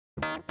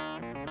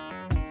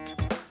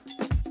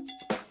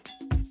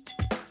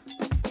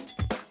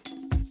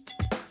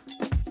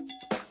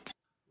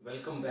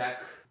Welcome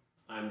back.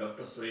 I am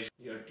Dr. Suresh,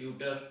 your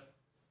tutor,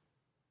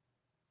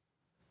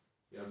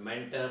 your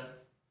mentor,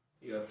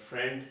 your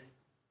friend.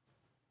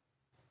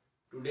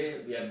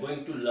 Today we are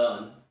going to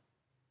learn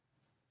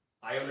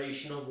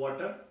ionization of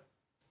water.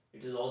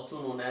 It is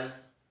also known as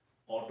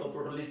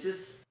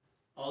autoprotolysis.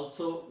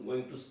 Also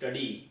going to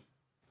study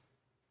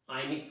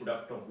ionic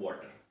product of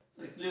water.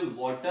 So actually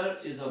water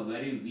is a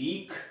very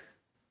weak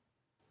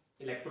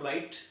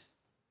electrolyte.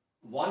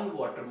 One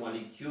water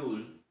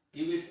molecule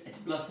gives its H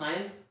plus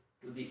ion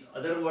to the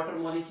other water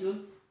molecule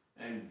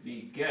and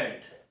we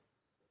get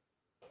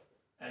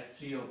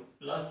H3O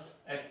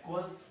plus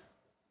aqueous,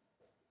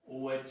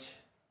 OH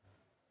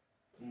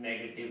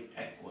negative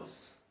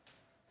aqueous.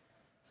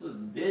 So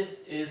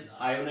this is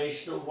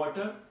ionization of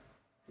water.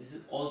 This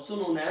is also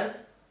known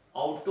as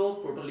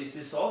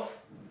autoprotolysis of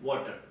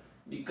water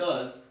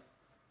because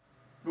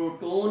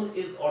proton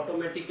is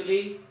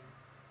automatically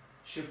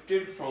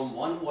shifted from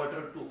one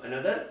water to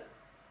another,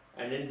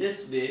 and in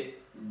this way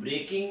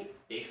breaking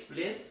takes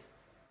place.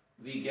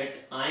 We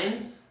get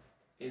ions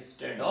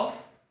instead of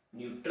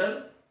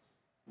neutral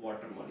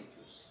water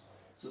molecules.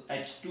 So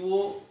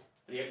H2O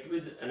react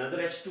with another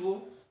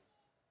H2O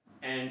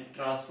and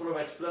transfer of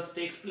H plus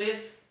takes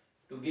place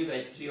to give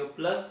H3O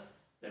plus,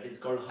 that is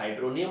called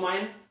hydronium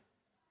ion,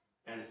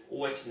 and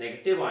OH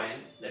negative ion,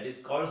 that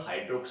is called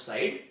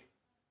hydroxide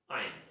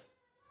ion.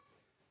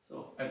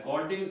 So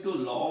according to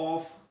law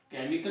of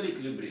chemical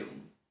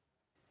equilibrium,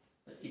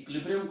 the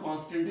equilibrium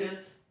constant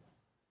is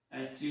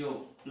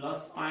H3O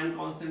plus ion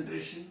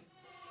concentration,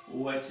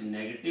 OH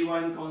negative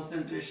ion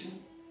concentration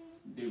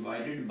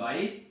divided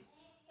by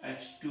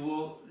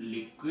H2O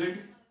liquid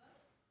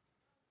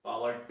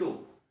power 2.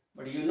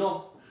 But you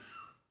know,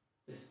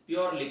 this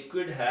pure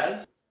liquid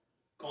has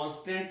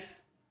constant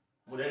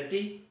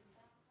molarity,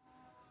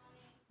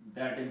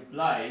 that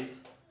implies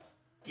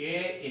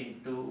K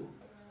into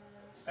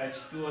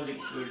H2O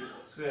liquid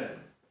square,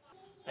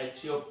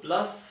 H2O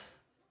plus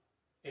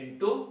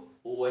into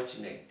OH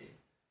negative,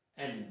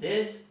 and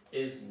this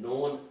is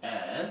known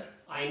as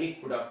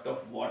ionic product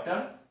of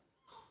water.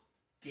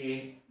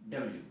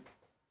 Kw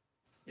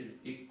is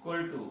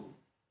equal to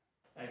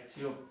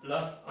H3O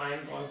plus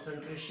ion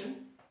concentration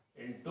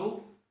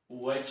into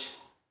OH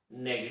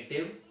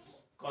negative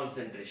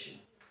concentration,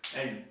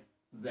 and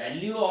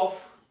value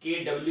of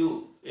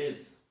Kw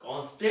is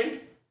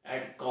constant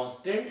at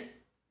constant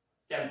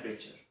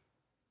temperature.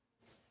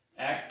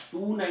 At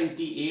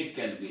 298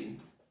 Kelvin,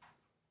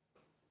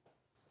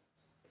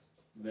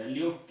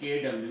 value of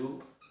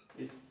Kw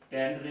is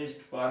 10 raised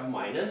to power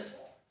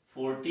minus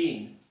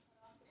 14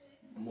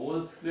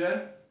 mole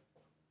square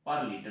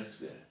per liter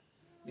square,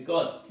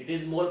 because it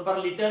is mole per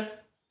liter,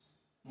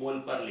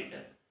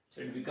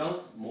 so it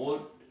becomes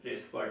mole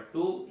raised to power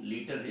 2,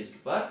 liter raised to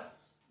power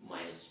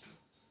minus 2.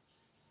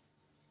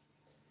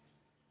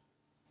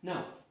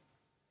 Now,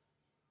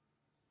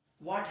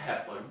 what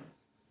happened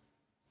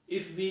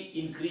if we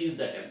increase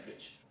the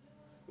temperature?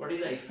 What is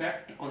the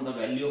effect on the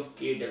value of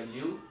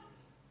Kw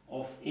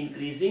of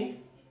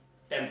increasing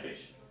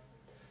temperature?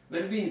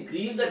 When we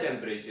increase the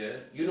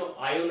temperature, you know,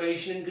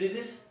 ionization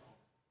increases.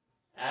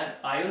 As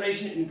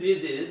ionization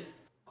increases,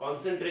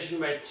 concentration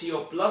of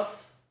H3O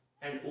plus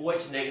and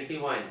OH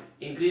negative ion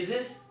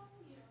increases.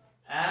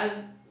 As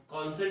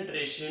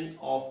concentration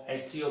of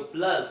H3O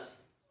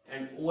plus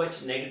and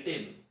OH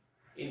negative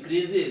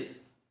increases,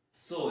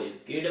 so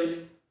is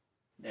Kw.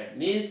 That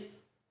means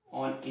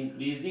on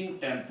increasing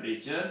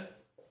temperature,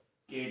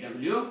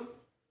 Kw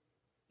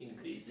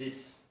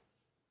increases.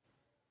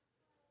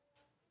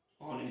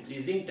 On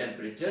increasing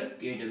temperature,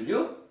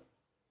 Kw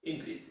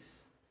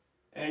increases.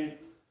 And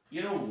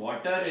you know,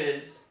 water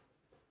is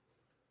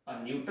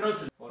a neutral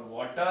solution. For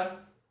water,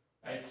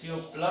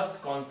 H3O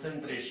plus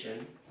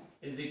concentration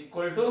is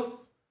equal to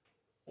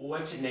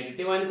OH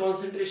negative ion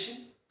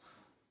concentration,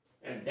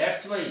 and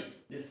that's why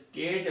this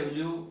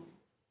Kw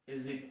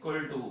is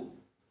equal to,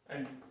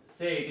 and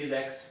say it is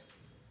X,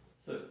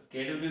 so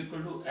Kw equal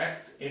to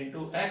X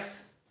into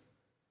X,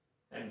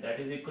 and that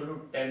is equal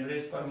to 10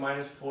 raised power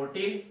minus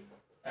 14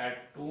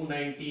 at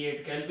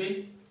 298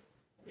 Kelvin.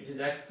 It is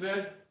X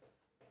square.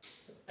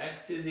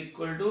 X is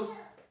equal to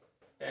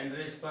 10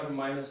 raised power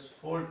minus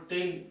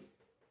 14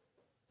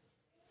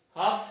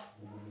 half.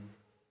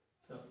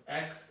 So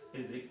X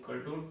is equal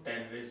to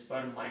 10 raised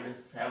power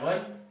minus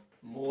 7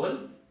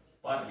 mole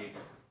per liter.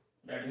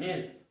 That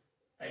means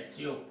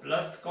H3O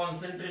plus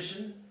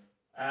concentration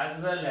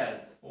as well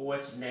as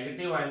OH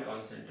negative ion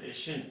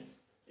concentration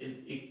is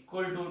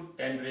equal to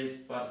 10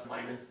 raised power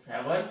minus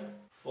 7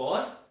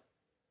 for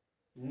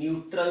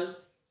neutral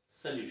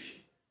solution.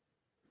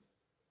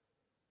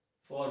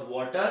 For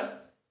water,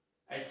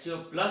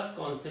 H3O plus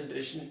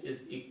concentration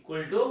is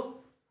equal to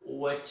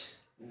OH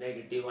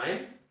negative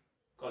ion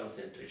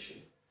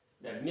concentration.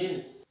 That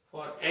means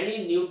for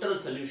any neutral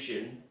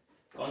solution,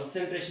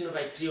 concentration of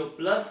H3O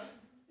plus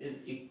is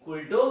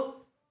equal to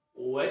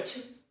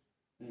OH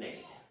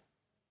negative.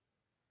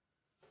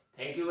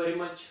 Thank you very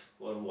much.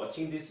 for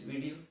watching this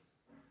video.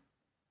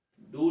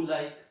 Do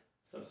like,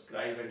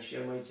 subscribe and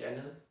share my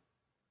channel.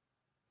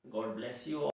 God bless you all.